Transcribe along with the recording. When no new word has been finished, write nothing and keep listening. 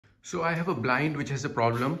So I have a blind which has a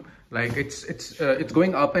problem. Like it's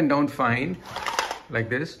going up and down fine, like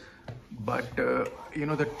this, but you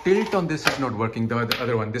know, the tilt on this is not working. The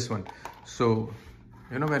other one, this one. So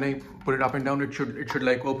you know, when I put it up and down, it should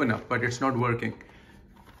like open up, but it's not working.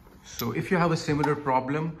 So if you have a similar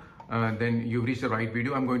problem, then you've reached the right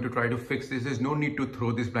video. I'm going to try to fix this. There's no need to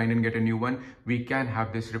throw this blind and get a new one. We can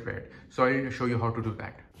have this repaired. So I'll show you how to do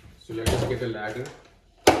that. So let us get a ladder.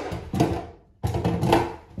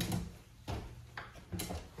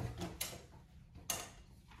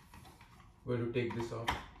 Where to take this off.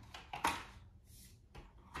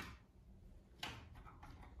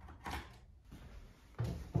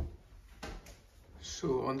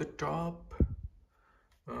 So on the top,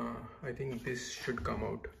 I think this should come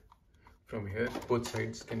out from here. Both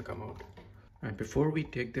sides can come out. And before we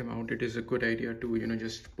take them out, it is a good idea to, you know,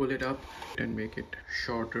 just pull it up and make it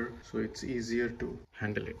shorter so it's easier to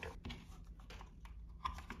handle it.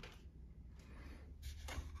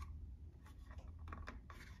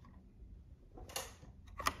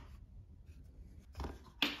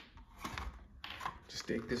 Just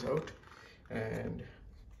take this out and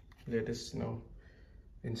let us now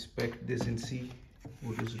inspect this and see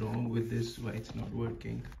what is wrong with this, why it's not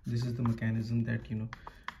working. This is the mechanism that, you know,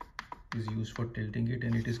 is used for tilting it,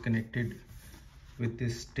 and it is connected with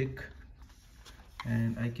this stick,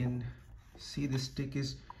 and I can see the stick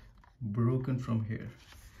is broken from here.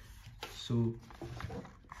 So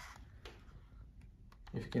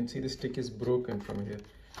if you can see, the stick is broken from here,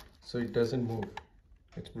 so it doesn't move,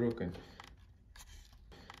 it's broken.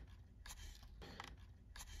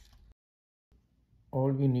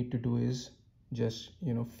 All we need to do is just,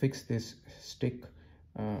 you know, fix this stick.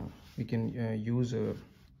 We can use a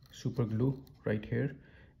super glue right here,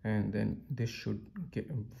 and then this should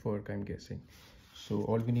work, I'm guessing. So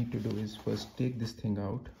all we need to do is first take this thing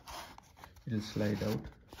out. It'll slide out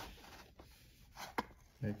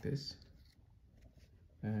like this,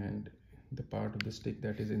 and the part of the stick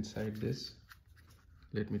that is inside this,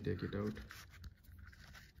 let me take it out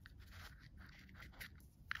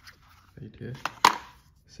right here.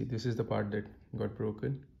 See, this is the part that got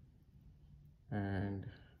broken, and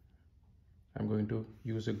I'm going to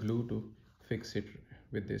use a glue to fix it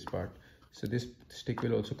with this part. So this stick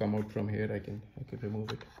will also come out from here. I can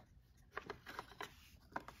remove it.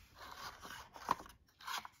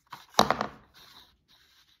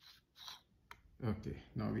 Okay,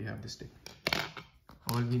 now we have the stick.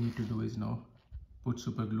 All we need to do is now put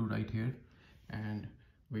super glue right here and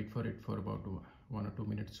wait for it for about 1 or 2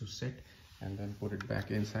 minutes to set, and then put it back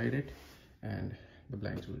inside it, and the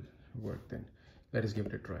blinds will work then. Let us give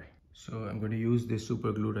it a try. So I'm going to use this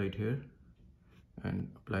super glue right here and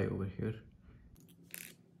apply over here.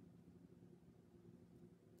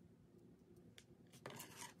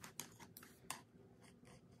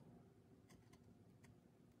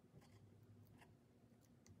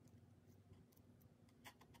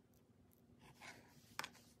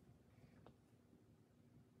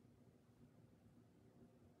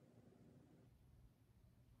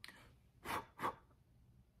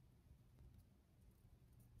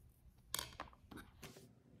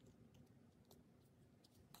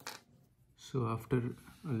 So after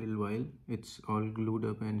a little while, it's all glued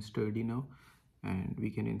up and sturdy now, and we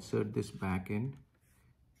can insert this back in.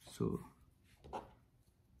 So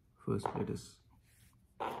first let us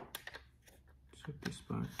insert this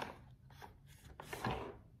part.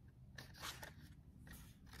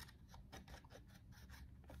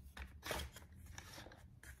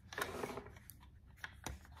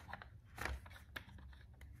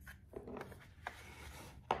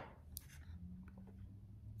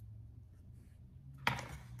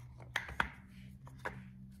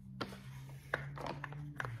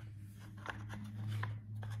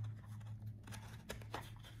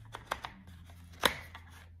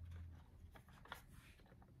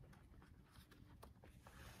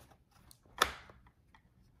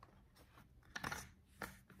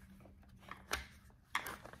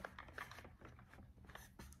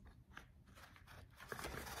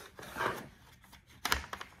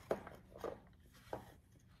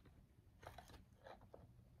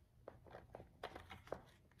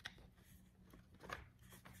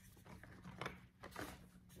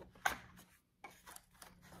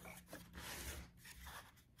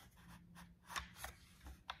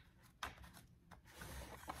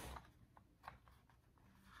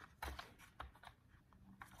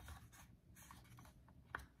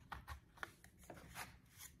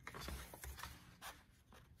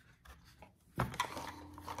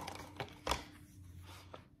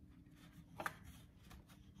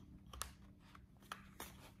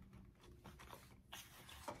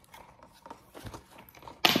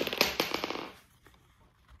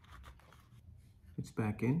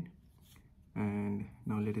 back in, and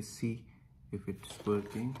now let us see if it's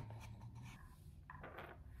working.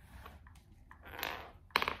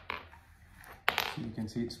 So you can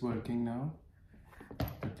see it's working now.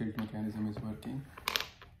 The tilt mechanism is working,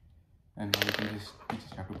 and now you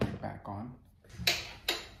just have to put it back on.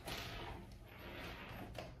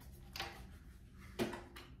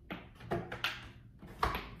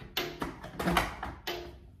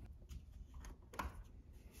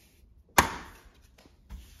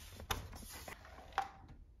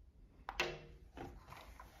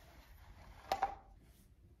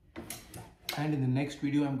 And in the next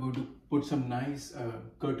video, I'm going to put some nice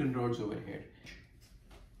curtain rods over here.